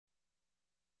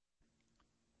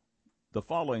The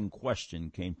following question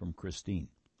came from Christine.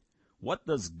 What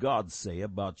does God say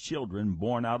about children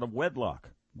born out of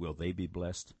wedlock? Will they be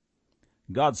blessed?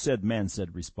 God said, man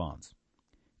said response.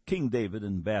 King David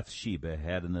and Bathsheba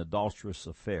had an adulterous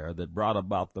affair that brought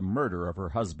about the murder of her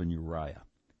husband Uriah.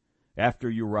 After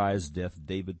Uriah's death,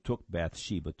 David took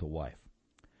Bathsheba to wife.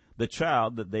 The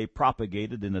child that they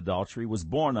propagated in adultery was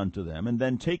born unto them and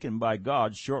then taken by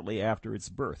God shortly after its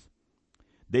birth.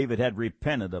 David had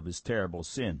repented of his terrible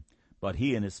sin, but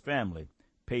he and his family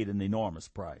paid an enormous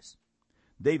price.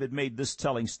 David made this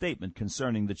telling statement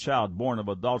concerning the child born of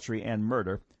adultery and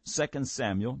murder, 2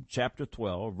 Samuel chapter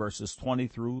 12, verses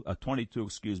 22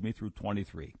 through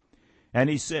 23. And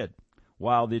he said,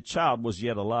 While the child was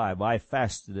yet alive, I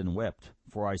fasted and wept,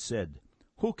 for I said,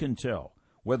 Who can tell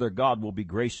whether God will be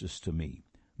gracious to me,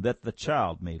 that the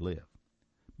child may live?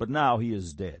 But now he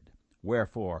is dead.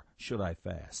 Wherefore should I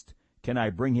fast? Can I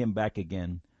bring him back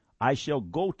again? I shall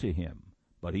go to him,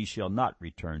 but he shall not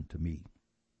return to me.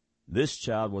 This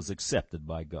child was accepted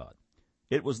by God.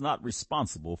 It was not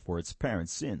responsible for its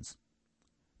parents' sins.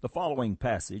 The following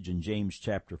passage in James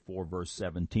chapter 4, verse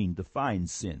 17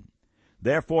 defines sin.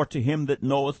 Therefore to him that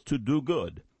knoweth to do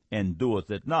good, and doeth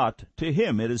it not, to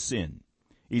him it is sin.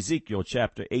 Ezekiel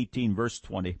chapter 18, verse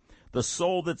 20, The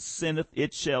soul that sinneth,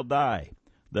 it shall die.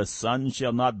 The son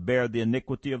shall not bear the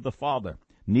iniquity of the father,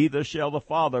 neither shall the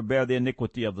father bear the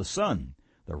iniquity of the son.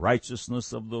 The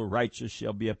righteousness of the righteous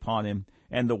shall be upon him,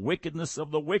 and the wickedness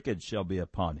of the wicked shall be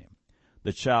upon him.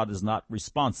 The child is not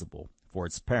responsible for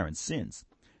its parents' sins.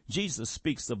 Jesus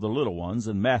speaks of the little ones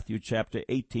in Matthew chapter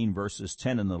 18, verses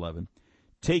 10 and 11.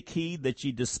 Take heed that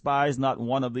ye despise not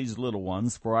one of these little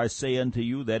ones, for I say unto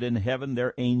you that in heaven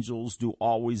their angels do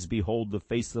always behold the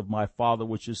face of my Father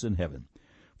which is in heaven.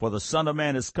 For the Son of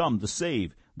Man is come to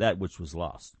save that which was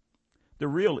lost. The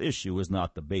real issue is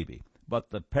not the baby, but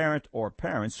the parent or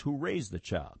parents who raised the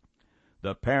child.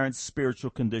 The parent's spiritual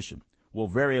condition will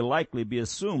very likely be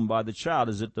assumed by the child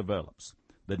as it develops.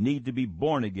 The need to be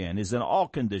born again is in all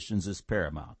conditions is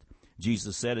paramount.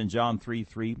 Jesus said in John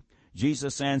 3:3,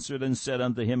 Jesus answered and said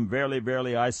unto him, Verily,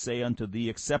 verily, I say unto thee,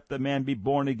 except a man be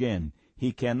born again,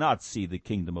 he cannot see the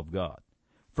kingdom of God.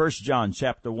 1 John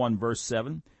chapter 1, verse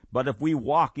 7, But if we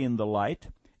walk in the light,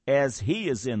 as he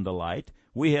is in the light,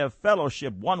 we have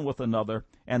fellowship one with another,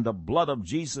 and the blood of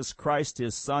Jesus Christ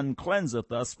his Son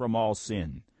cleanseth us from all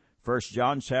sin. 1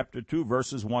 John chapter 2,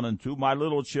 verses 1 and 2, My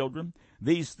little children,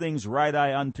 these things write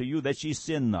I unto you, that ye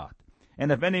sin not.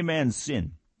 And if any man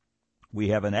sin, we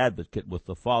have an advocate with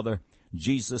the Father,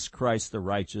 Jesus Christ the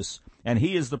righteous, and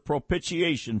he is the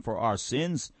propitiation for our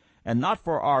sins, and not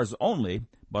for ours only,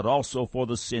 but also for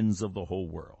the sins of the whole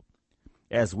world.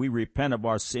 As we repent of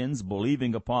our sins,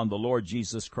 believing upon the Lord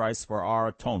Jesus Christ for our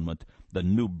atonement, the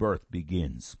new birth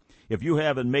begins. If you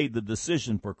haven't made the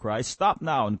decision for Christ, stop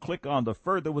now and click on the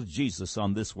Further with Jesus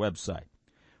on this website.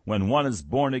 When one is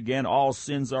born again, all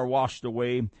sins are washed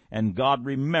away, and God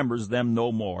remembers them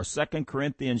no more. 2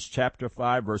 Corinthians chapter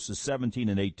 5, verses 17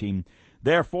 and 18.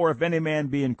 Therefore, if any man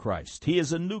be in Christ, he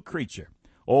is a new creature.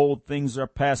 Old things are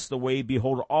passed away.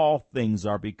 Behold, all things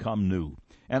are become new.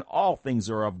 And all things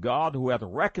are of God, who hath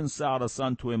reconciled us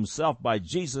unto himself by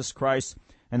Jesus Christ,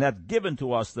 and hath given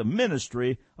to us the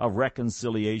ministry of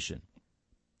reconciliation.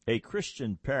 A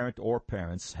Christian parent or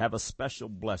parents have a special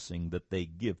blessing that they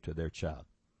give to their child.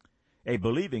 A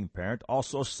believing parent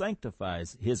also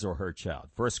sanctifies his or her child.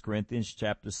 1 Corinthians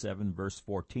chapter 7, verse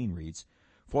 14 reads,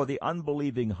 For the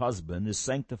unbelieving husband is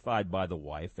sanctified by the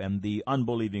wife, and the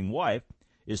unbelieving wife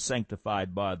is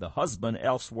sanctified by the husband,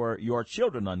 else were your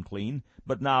children unclean,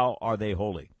 but now are they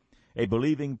holy. A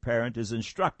believing parent is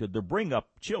instructed to bring up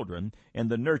children in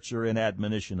the nurture and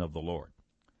admonition of the Lord.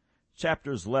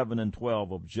 Chapters 11 and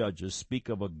 12 of Judges speak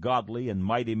of a godly and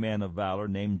mighty man of valor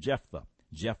named Jephthah.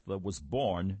 Jephthah was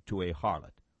born to a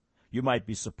harlot. You might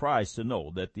be surprised to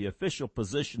know that the official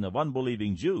position of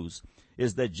unbelieving Jews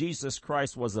is that Jesus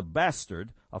Christ was a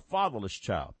bastard, a fatherless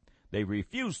child. They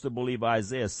refuse to believe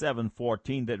Isaiah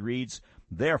 7:14 that reads,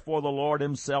 Therefore the Lord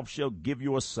himself shall give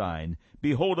you a sign.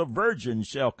 Behold, a virgin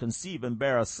shall conceive and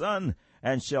bear a son,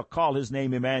 and shall call his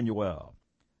name Emmanuel.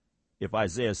 If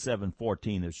Isaiah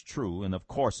 7:14 is true, and of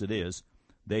course it is,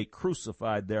 they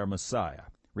crucified their Messiah.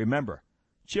 Remember,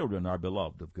 children are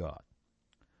beloved of God.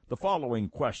 The following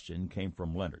question came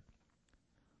from Leonard.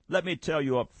 Let me tell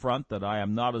you up front that I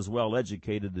am not as well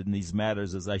educated in these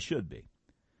matters as I should be.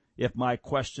 If my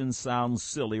question sounds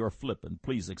silly or flippant,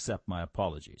 please accept my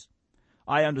apologies.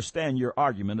 I understand your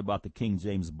argument about the King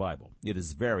James Bible. It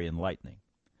is very enlightening.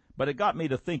 But it got me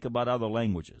to think about other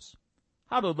languages.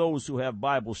 How do those who have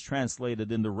Bibles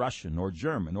translated into Russian or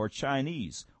German or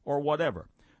Chinese or whatever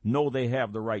know they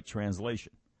have the right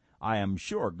translation. I am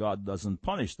sure God doesn't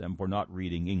punish them for not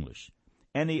reading English.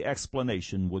 Any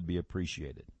explanation would be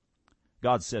appreciated.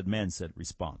 God Said, Man Said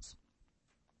response.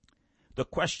 The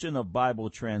question of Bible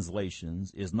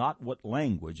translations is not what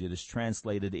language it is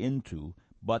translated into,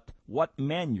 but what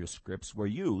manuscripts were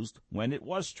used when it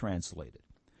was translated.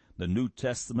 The New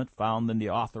Testament found in the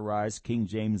authorized King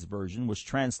James Version was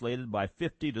translated by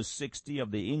 50 to 60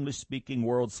 of the English-speaking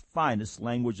world's finest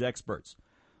language experts.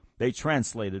 They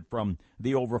translated from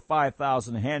the over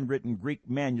 5,000 handwritten Greek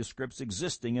manuscripts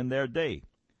existing in their day.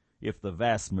 If the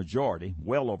vast majority,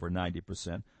 well over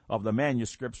 90%, of the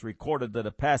manuscripts recorded that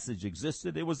a passage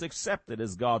existed, it was accepted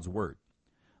as God's Word.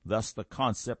 Thus, the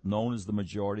concept known as the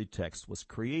majority text was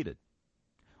created.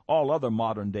 All other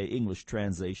modern-day English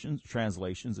translations,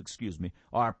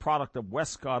 are a product of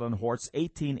Westcott and Hort's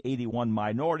 1881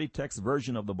 minority text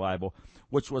version of the Bible,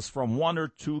 which was from one or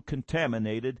two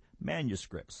contaminated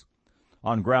manuscripts.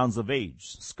 On grounds of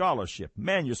age, scholarship,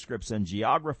 manuscripts, and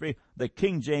geography, the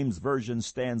King James Version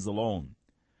stands alone.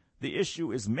 The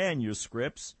issue is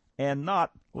manuscripts and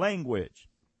not language.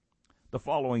 The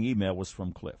following email was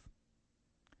from Cliff.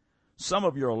 Some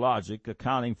of your logic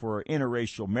accounting for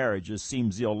interracial marriages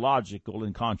seems illogical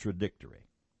and contradictory.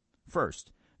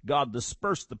 First, God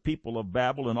dispersed the people of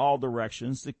Babel in all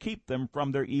directions to keep them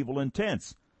from their evil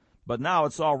intents. But now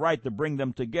it's all right to bring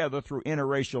them together through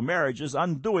interracial marriages,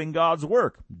 undoing God's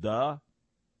work. Duh.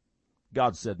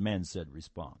 God Said, Man Said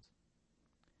response.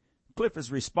 Cliff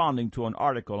is responding to an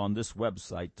article on this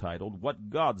website titled, What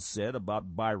God Said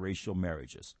About Biracial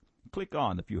Marriages. Click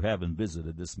on if you haven't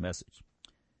visited this message.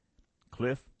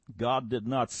 Cliff, God did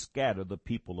not scatter the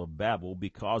people of Babel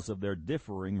because of their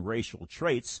differing racial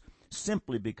traits,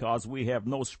 simply because we have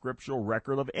no scriptural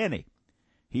record of any.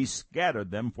 He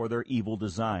scattered them for their evil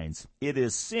designs. It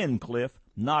is sin, Cliff,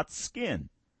 not skin.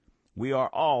 We are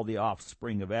all the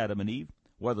offspring of Adam and Eve,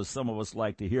 whether some of us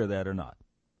like to hear that or not.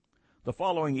 The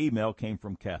following email came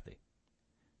from Kathy.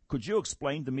 Could you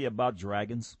explain to me about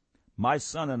dragons? My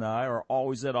son and I are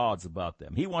always at odds about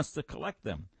them. He wants to collect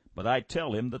them, but I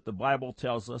tell him that the Bible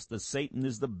tells us that Satan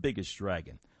is the biggest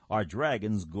dragon. Are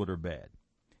dragons good or bad?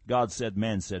 God Said,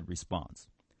 Man Said response.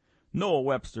 Noah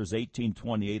Webster's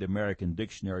 1828 American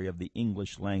Dictionary of the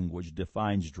English Language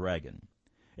defines dragon,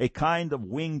 a kind of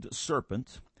winged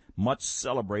serpent, much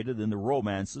celebrated in the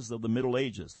romances of the Middle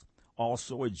Ages.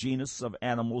 Also a genus of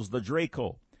animals, the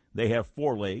Draco. They have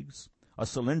 4 legs, a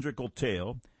cylindrical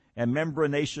tail, and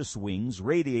membranaceous wings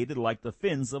radiated like the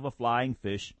fins of a flying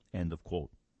fish. End of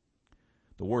quote.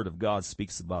 The Word of God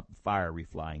speaks about fiery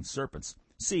flying serpents.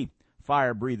 See,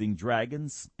 fire-breathing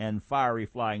dragons and fiery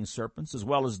flying serpents, as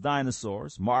well as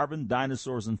dinosaurs, Marvin,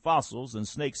 Dinosaurs and Fossils, and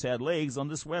Snakes Had Legs on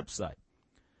this website.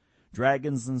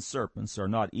 Dragons and serpents are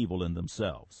not evil in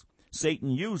themselves. Satan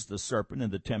used the serpent in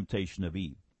the temptation of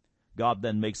Eve. God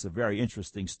then makes a very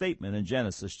interesting statement in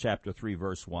Genesis chapter 3,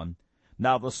 verse 1.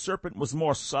 Now the serpent was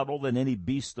more subtle than any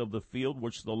beast of the field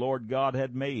which the Lord God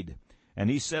had made. And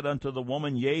he said unto the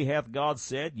woman, Yea, hath God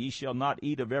said, Ye shall not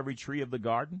eat of every tree of the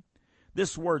garden?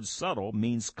 This word subtle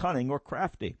means cunning or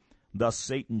crafty. Thus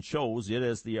Satan chose it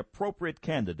as the appropriate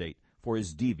candidate for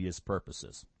his devious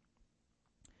purposes.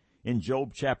 In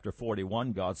Job chapter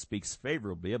 41, God speaks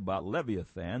favorably about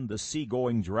Leviathan, the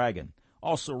sea-going dragon.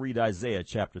 Also read Isaiah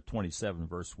chapter 27,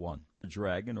 verse 1. The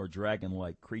dragon or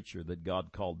dragon-like creature that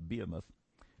God called Behemoth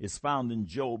is found in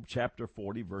Job chapter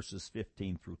 40, verses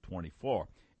 15 through 24.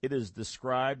 It is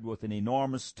described with an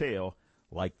enormous tail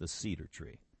like the cedar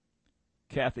tree.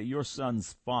 Kathy, your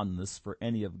son's fondness for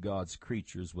any of God's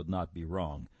creatures would not be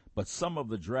wrong, but some of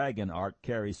the dragon art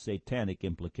carries satanic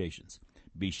implications.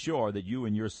 Be sure that you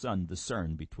and your son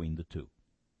discern between the two.